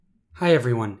Hi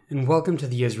everyone, and welcome to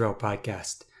the Israel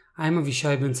Podcast. I'm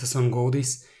Avishai Ben Sasson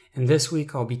Goldis, and this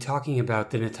week I'll be talking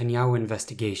about the Netanyahu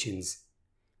Investigations.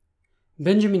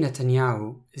 Benjamin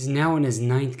Netanyahu is now in his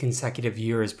 9th consecutive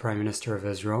year as Prime Minister of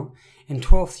Israel, and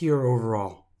 12th year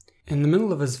overall. In the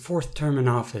middle of his 4th term in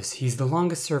office, he's the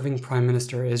longest-serving Prime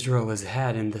Minister Israel has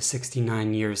had in the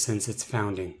 69 years since its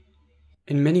founding.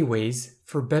 In many ways,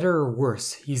 for better or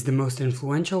worse, he's the most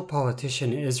influential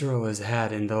politician Israel has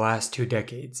had in the last 2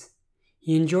 decades.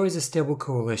 He enjoys a stable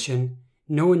coalition,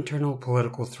 no internal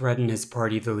political threat in his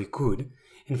party, the Likud,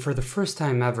 and for the first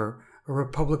time ever, a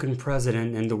Republican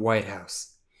president in the White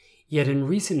House. Yet in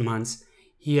recent months,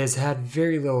 he has had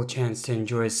very little chance to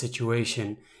enjoy his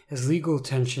situation as legal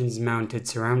tensions mounted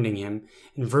surrounding him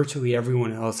and virtually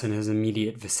everyone else in his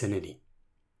immediate vicinity.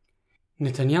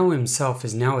 Netanyahu himself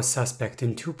is now a suspect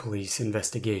in 2 police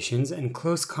investigations, and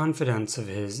close confidants of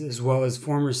his, as well as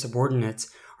former subordinates,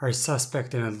 are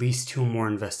suspect in at least 2 more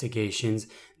investigations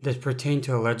that pertain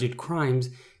to alleged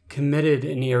crimes committed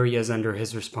in areas under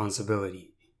his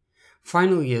responsibility.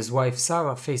 Finally, his wife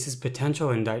Sarah faces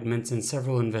potential indictments in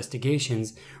several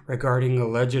investigations regarding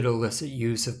alleged illicit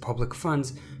use of public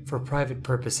funds for private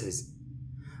purposes.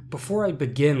 Before I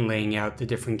begin laying out the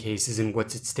different cases and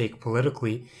what's at stake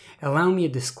politically, allow me a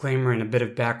disclaimer and a bit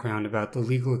of background about the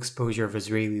legal exposure of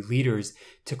Israeli leaders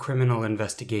to criminal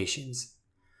investigations.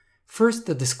 First,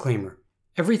 the disclaimer.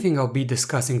 Everything I'll be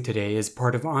discussing today is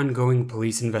part of ongoing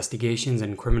police investigations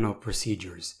and criminal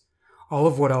procedures. All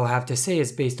of what I'll have to say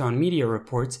is based on media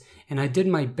reports, and I did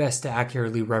my best to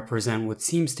accurately represent what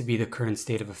seems to be the current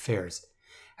state of affairs.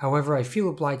 However, I feel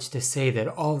obliged to say that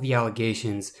all the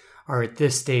allegations are at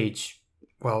this stage,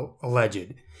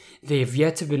 alleged. They have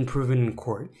yet to be proven in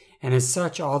court, and as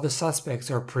such, all the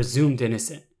suspects are presumed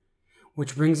innocent.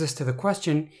 Which brings us to the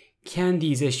question, can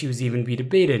these issues even be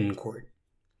debated in court?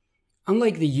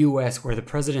 Unlike the US, where the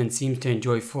president seems to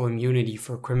enjoy full immunity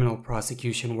for criminal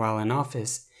prosecution while in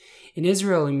office, in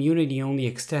Israel immunity only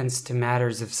extends to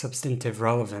matters of substantive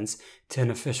relevance to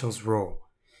an official's role.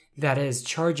 That is,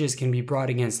 charges can be brought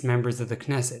against members of the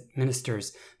Knesset,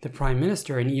 ministers, the Prime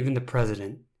Minister, and even the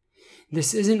President.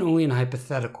 This isn't only an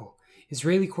hypothetical.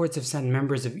 Israeli courts have sent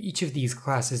members of each of these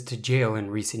classes to jail in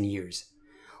recent years.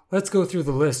 Let's go through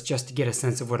the list just to get a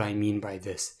sense of what I mean by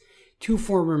this. 2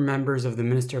 former members of the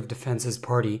Minister of Defense's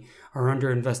party are under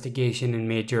investigation in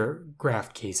major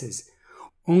graft cases.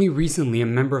 Only recently, a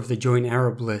member of the Joint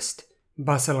Arab List,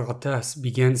 Bassel Ghatas,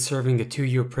 began serving a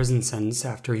 2-year prison sentence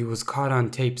after he was caught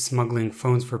on tape smuggling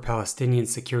phones for Palestinian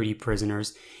security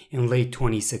prisoners in late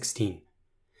 2016.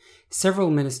 Several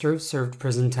ministers served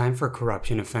prison time for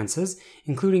corruption offenses,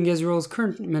 including Israel's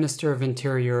current Minister of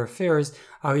Interior Affairs,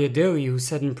 Aryeh Deri, who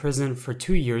sat in prison for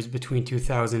 2 years between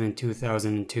 2000 and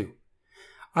 2002.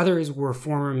 Others were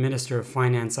former Minister of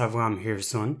Finance Avram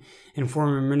Hirson and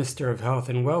former Minister of Health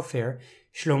and Welfare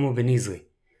Shlomo Ben-Izri.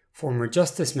 Former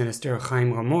Justice Minister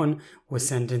Chaim Ramon was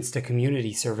sentenced to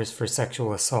community service for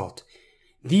sexual assault.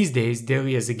 These days,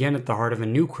 Deri is again at the heart of a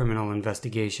new criminal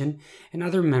investigation, and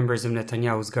other members of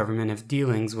Netanyahu's government have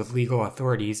dealings with legal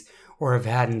authorities or have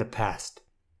had in the past.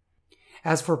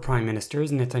 As for prime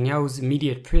ministers, Netanyahu's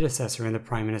immediate predecessor in the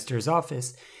prime minister's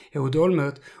office, Ehud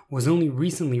Olmert, was only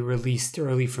recently released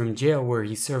early from jail where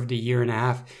he served 1.5 years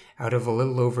out of a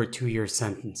little over 2-year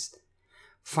sentence.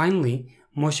 Finally,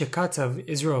 Moshe Katsav,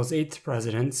 Israel's 8th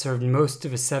president, served most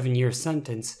of a 7-year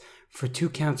sentence for 2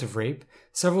 counts of rape,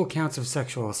 several counts of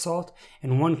sexual assault,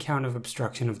 and 1 count of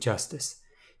obstruction of justice.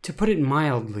 To put it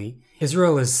mildly,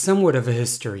 Israel is somewhat of a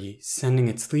history, sending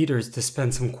its leaders to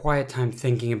spend some quiet time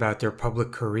thinking about their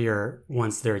public career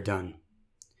once they're done.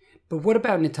 But what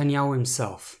about Netanyahu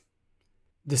himself?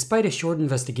 Despite a short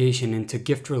investigation into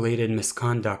gift-related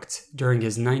misconduct during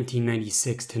his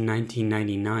 1996 to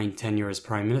 1999 tenure as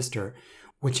Prime Minister,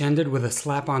 which ended with a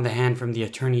slap on the hand from the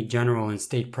Attorney General and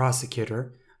State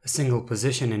Prosecutor, a single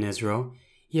position in Israel,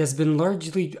 he has been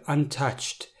largely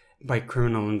untouched by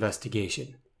criminal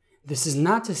investigation. This is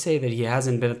not to say that he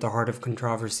hasn't been at the heart of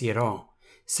controversy at all.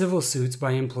 Civil suits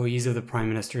by employees of the Prime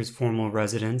Minister's formal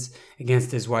residence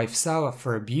against his wife Sarah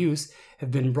for abuse have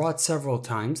been brought several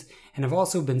times and have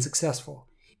also been successful.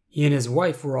 He and his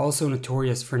wife were also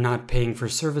notorious for not paying for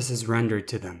services rendered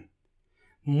to them.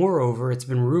 Moreover, it's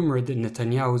been rumored that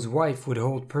Netanyahu's wife would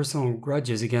hold personal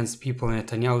grudges against people in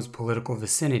Netanyahu's political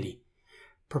vicinity.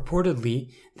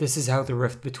 Purportedly, this is how the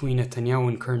rift between Netanyahu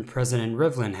and current President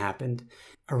Rivlin happened,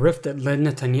 a rift that led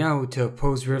Netanyahu to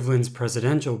oppose Rivlin's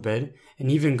presidential bid,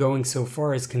 and even going so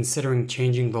far as considering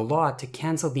changing the law to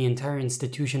cancel the entire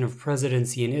institution of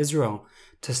presidency in Israel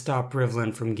to stop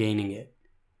Rivlin from gaining it.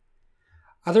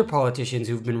 Other politicians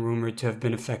who've been rumored to have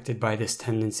been affected by this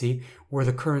tendency were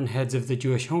the current heads of the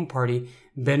Jewish Home Party,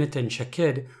 Bennett and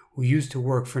Shaked, who used to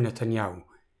work for Netanyahu.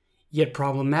 Yet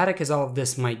problematic as all of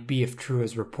this might be if true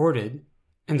as reported,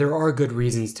 and there are good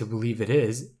reasons to believe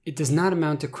it does not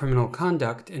amount to criminal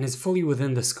conduct and is fully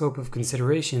within the scope of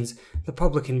considerations the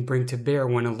public can bring to bear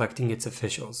when electing its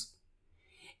officials.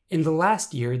 In the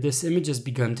last year, this image has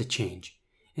begun to change,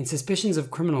 and suspicions of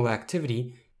criminal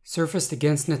activity surfaced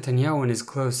against Netanyahu and his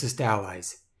closest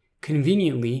allies.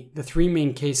 Conveniently, the three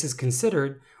main cases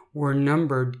considered were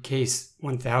numbered case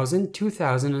 1000,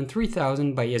 2000, and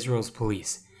 3000 by Israel's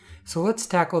police. So let's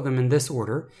tackle them in this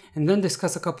order, and then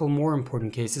discuss a couple more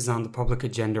important cases on the public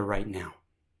agenda right now.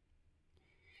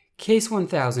 Case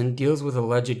 1000 deals with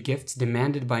alleged gifts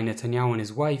demanded by Netanyahu and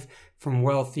his wife from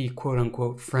wealthy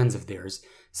quote-unquote friends of theirs,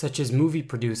 such as movie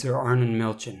producer Arnon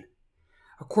Milchan.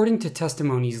 According to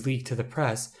testimonies leaked to the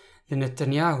press, the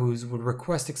Netanyahus would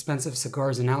request expensive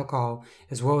cigars and alcohol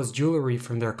as well as jewelry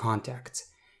from their contacts.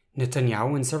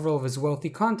 Netanyahu and several of his wealthy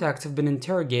contacts have been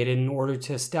interrogated in order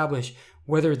to establish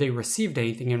whether they received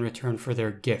anything in return for their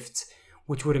gifts,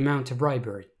 which would amount to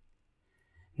bribery.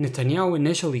 Netanyahu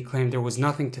initially claimed there was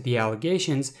nothing to the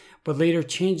allegations, but later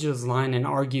changed his line and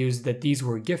argues that these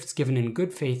were gifts given in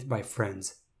good faith by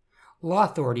friends. Law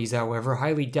authorities, however,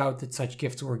 highly doubt that such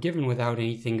gifts were given without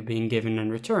anything being given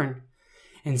in return,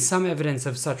 and some evidence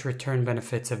of such return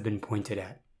benefits have been pointed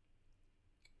at.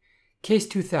 Case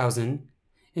 2000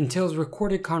 entails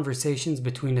recorded conversations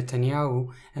between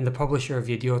Netanyahu and the publisher of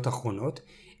Yediot Ahronot,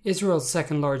 Israel's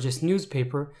second largest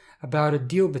newspaper, about a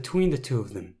deal between the two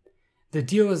of them. The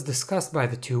deal as discussed by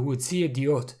the two would see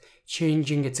Yediot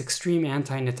changing its extreme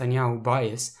anti-Netanyahu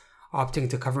bias, opting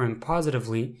to cover him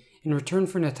positively, in return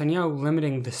for Netanyahu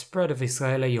limiting the spread of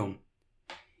Israel Hayom.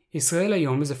 Israel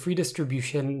Hayom is a free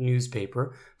distribution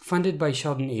newspaper funded by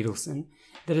Sheldon Adelson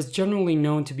that is generally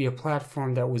known to be a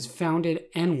platform that was founded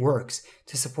and works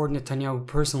to support Netanyahu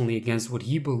personally against what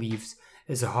he believes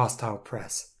is a hostile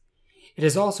press. It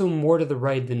is also more to the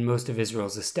right than most of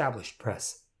Israel's established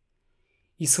press.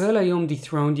 Israel Hayom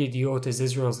dethroned Yediot as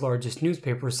Israel's largest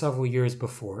newspaper several years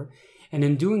before, and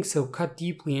in doing so cut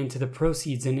deeply into the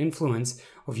proceeds and influence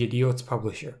of Yediot's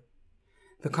publisher.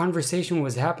 The conversation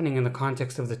was happening in the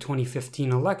context of the 2015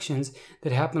 elections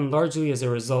that happened largely as a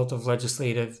result of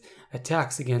legislative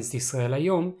attacks against Israel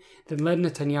Hayom that led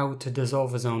Netanyahu to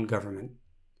dissolve his own government.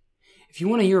 If you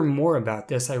want to hear more about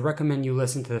this, I recommend you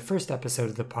listen to the first episode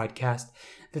of the podcast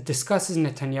that discusses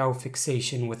Netanyahu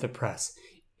fixation with the press,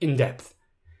 in depth.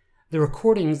 The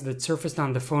recordings that surfaced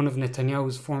on the phone of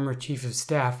Netanyahu's former chief of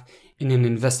staff in an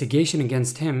investigation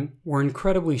against him were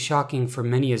incredibly shocking for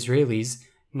many Israelis,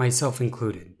 myself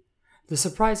included. The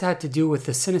surprise had to do with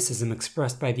the cynicism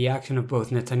expressed by the action of both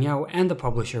Netanyahu and the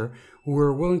publisher, who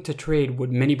were willing to trade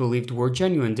what many believed were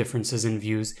genuine differences in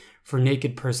views for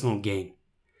naked personal gain.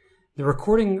 The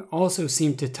recording also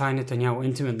seemed to tie Netanyahu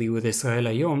intimately with Israel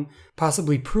Hayom,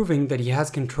 possibly proving that he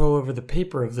has control over the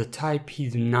paper of the type he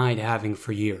denied having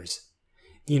for years.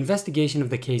 The investigation of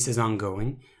the case is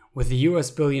ongoing, with the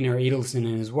US billionaire Adelson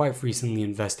and his wife recently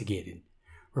investigated.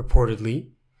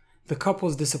 Reportedly, the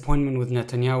couple's disappointment with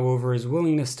Netanyahu over his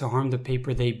willingness to harm the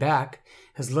paper they back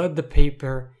has led the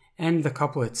paper and the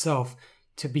couple itself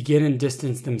to begin and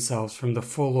distance themselves from the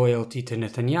full loyalty to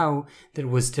Netanyahu that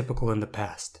was typical in the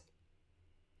past.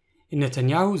 In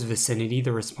Netanyahu's vicinity,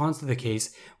 the response to the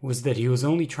case was that he was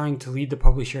only trying to lead the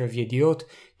publisher of Yediot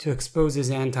to expose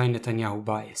his anti-Netanyahu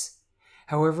bias.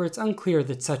 However, it's unclear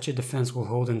that such a defense will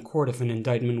hold in court if an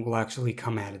indictment will actually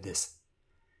come out of this.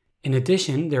 In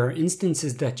addition, there are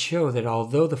instances that show that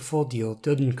although the full deal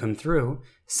didn't come through,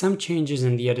 some changes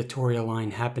in the editorial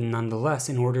line happened nonetheless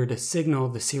in order to signal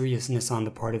the seriousness on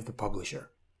the part of the publisher.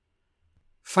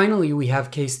 Finally, we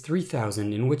have case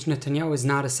 3000, in which Netanyahu is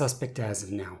not a suspect as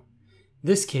of now.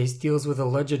 This case deals with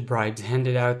alleged bribes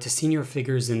handed out to senior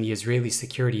figures in the Israeli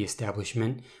security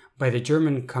establishment by the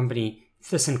German company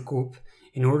ThyssenKrupp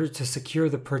in order to secure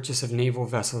the purchase of naval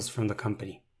vessels from the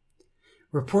company.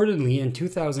 Reportedly, in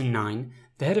 2009,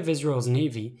 the head of Israel's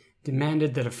Navy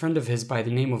demanded that a friend of his by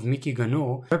the name of Miki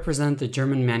Ganol represent the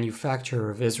German manufacturer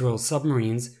of Israel's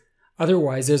submarines,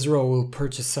 otherwise Israel will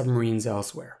purchase submarines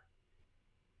elsewhere.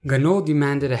 Ganol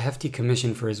demanded a hefty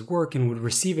commission for his work and would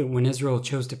receive it when Israel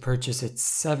chose to purchase its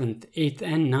 7th, 8th,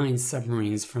 and 9th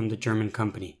submarines from the German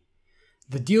company.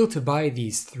 The deal to buy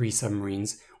these 3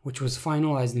 submarines, which was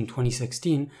finalized in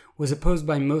 2016, was opposed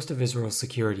by most of Israel's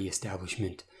security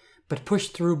establishment, but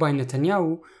pushed through by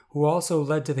Netanyahu, who also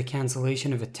led to the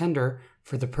cancellation of a tender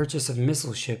for the purchase of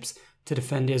missile ships to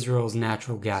defend Israel's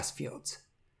natural gas fields.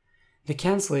 The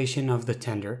cancellation of the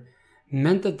tender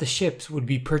meant that the ships would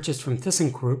be purchased from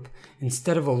ThyssenKrupp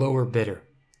instead of a lower bidder.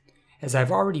 As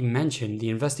I've already mentioned, the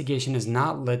investigation has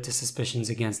not led to suspicions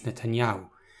against Netanyahu,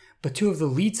 but two of the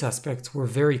lead suspects were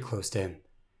very close to him.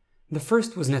 The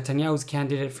first was Netanyahu's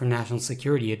candidate for National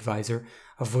Security Advisor,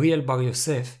 Avril Bar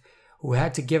Yosef, who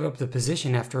had to give up the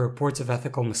position after reports of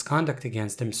ethical misconduct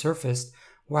against him surfaced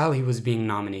while he was being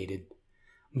nominated.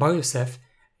 Bar Yosef,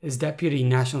 as Deputy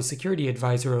National Security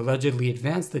Advisor, allegedly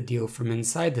advanced the deal from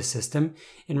inside the system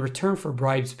in return for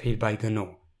bribes paid by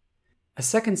Gano. A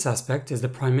second suspect is the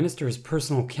Prime Minister's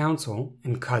personal counsel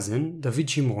and cousin, David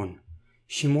Shimron.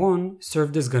 Shimron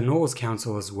served as Gano's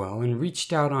counsel as well and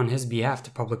reached out on his behalf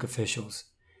to public officials.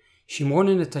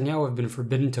 Shimron and Netanyahu have been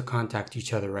forbidden to contact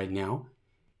each other right now,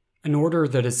 an order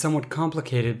that is somewhat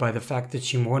complicated by the fact that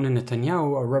Shimron and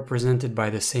Netanyahu are represented by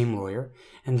the same lawyer,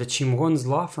 and that Shimron's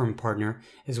law firm partner,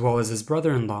 as well as his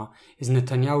brother-in-law, is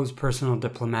Netanyahu's personal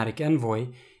diplomatic envoy,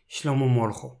 Shlomo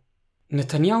Molcho.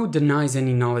 Netanyahu denies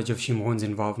any knowledge of Shimron's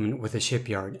involvement with the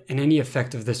shipyard and any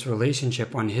effect of this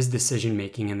relationship on his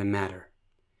decision-making in the matter.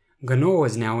 Gano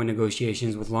is now in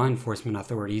negotiations with law enforcement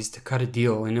authorities to cut a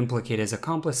deal and implicate his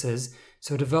accomplices,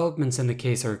 so developments in the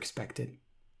case are expected.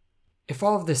 If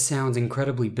all of this sounds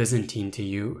incredibly Byzantine to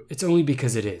you, it's only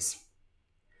because it is.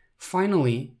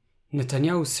 Finally,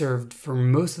 Netanyahu served for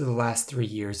most of the last 3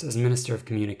 years as Minister of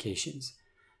Communications.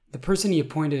 The person he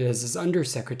appointed as his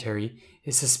undersecretary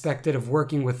is suspected of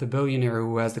working with the billionaire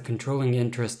who has the controlling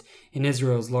interest in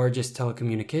Israel's largest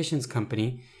telecommunications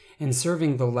company and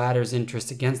serving the latter's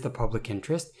interest against the public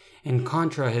interest and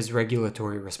contra his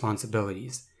regulatory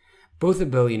responsibilities. Both the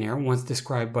billionaire, once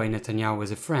described by Netanyahu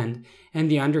as a friend, and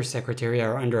the undersecretary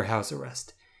are under house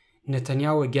arrest.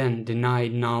 Netanyahu again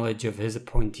denied knowledge of his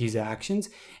appointee's actions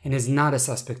and is not a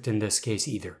suspect in this case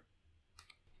either.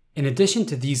 In addition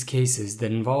to these cases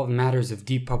that involve matters of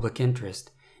deep public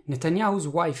interest, Netanyahu's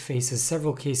wife faces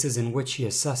several cases in which she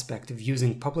is suspect of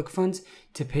using public funds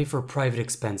to pay for private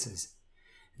expenses.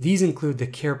 These include the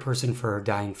care person for her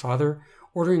dying father,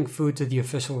 ordering food to the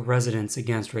official residence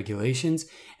against regulations,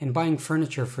 and buying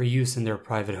furniture for use in their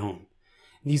private home.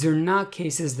 These are not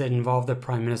cases that involve the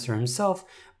Prime Minister himself,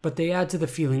 but they add to the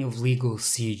feeling of legal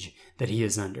siege that he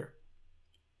is under.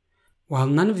 While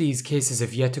none of these cases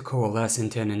have yet to coalesce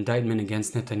into an indictment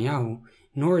against Netanyahu,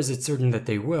 nor is it certain that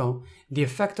they will, the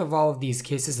effect of all of these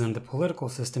cases on the political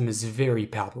system is very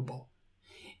palpable.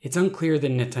 It's unclear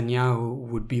that Netanyahu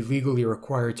would be legally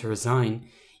required to resign,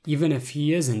 even if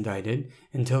he is indicted,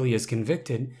 until he is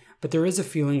convicted, but there is a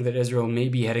feeling that Israel may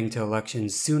be heading to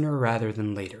elections sooner rather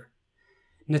than later.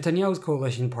 Netanyahu's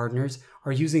coalition partners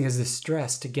are using his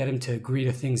distress to get him to agree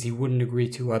to things he wouldn't agree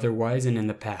to otherwise and in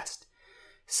the past.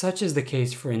 Such is the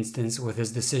case, for instance, with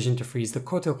his decision to freeze the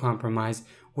Kotel Compromise,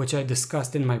 which I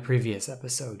discussed in my previous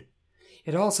episode.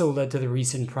 It also led to the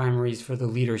recent primaries for the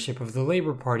leadership of the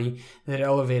Labour Party that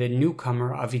elevated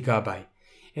newcomer Avi Gabay,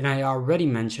 and I already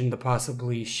mentioned the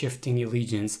possibly shifting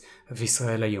allegiance of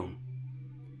Israel Hayom.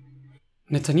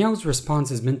 Netanyahu's response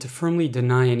has been to firmly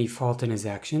deny any fault in his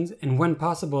actions, and when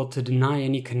possible to deny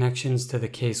any connections to the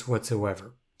case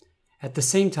whatsoever. At the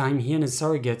same time, he and his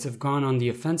surrogates have gone on the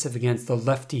offensive against the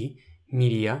lefty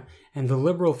media and the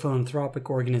liberal philanthropic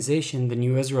organization, the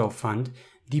New Israel Fund,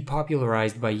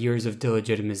 depopularized by years of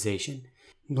delegitimization,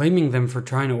 blaming them for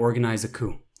trying to organize a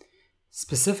coup.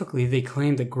 Specifically, they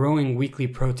claim that growing weekly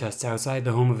protests outside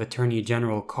the home of Attorney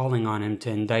General calling on him to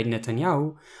indict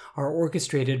Netanyahu are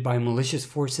orchestrated by malicious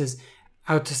forces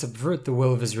out to subvert the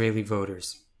will of Israeli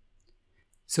voters.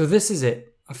 So this is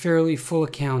it, a fairly full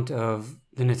account of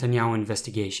the Netanyahu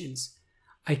investigations.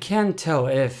 I can't tell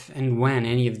if and when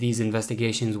any of these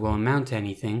investigations will amount to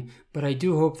anything, but I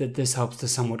do hope that this helps to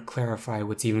somewhat clarify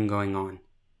what's even going on.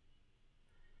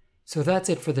 So that's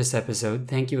it for this episode.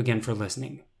 Thank you again for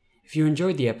listening. If you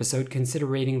enjoyed the episode, consider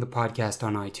rating the podcast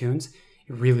on iTunes.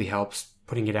 It really helps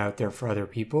putting it out there for other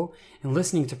people and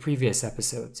listening to previous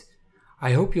episodes.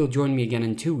 I hope you'll join me again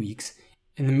in 2 weeks.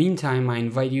 In the meantime, I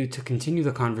invite you to continue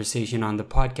the conversation on the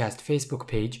podcast Facebook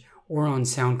page or on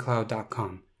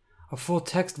SoundCloud.com. A full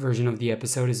text version of the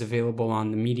episode is available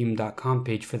on the Medium.com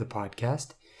page for the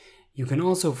podcast. You can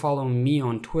also follow me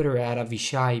on Twitter at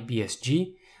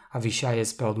AvishaiBSG, Avishai is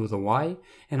spelled with a Y,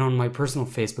 and on my personal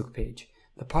Facebook page.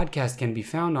 The podcast can be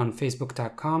found on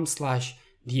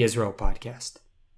Facebook.com/The Israel Podcast.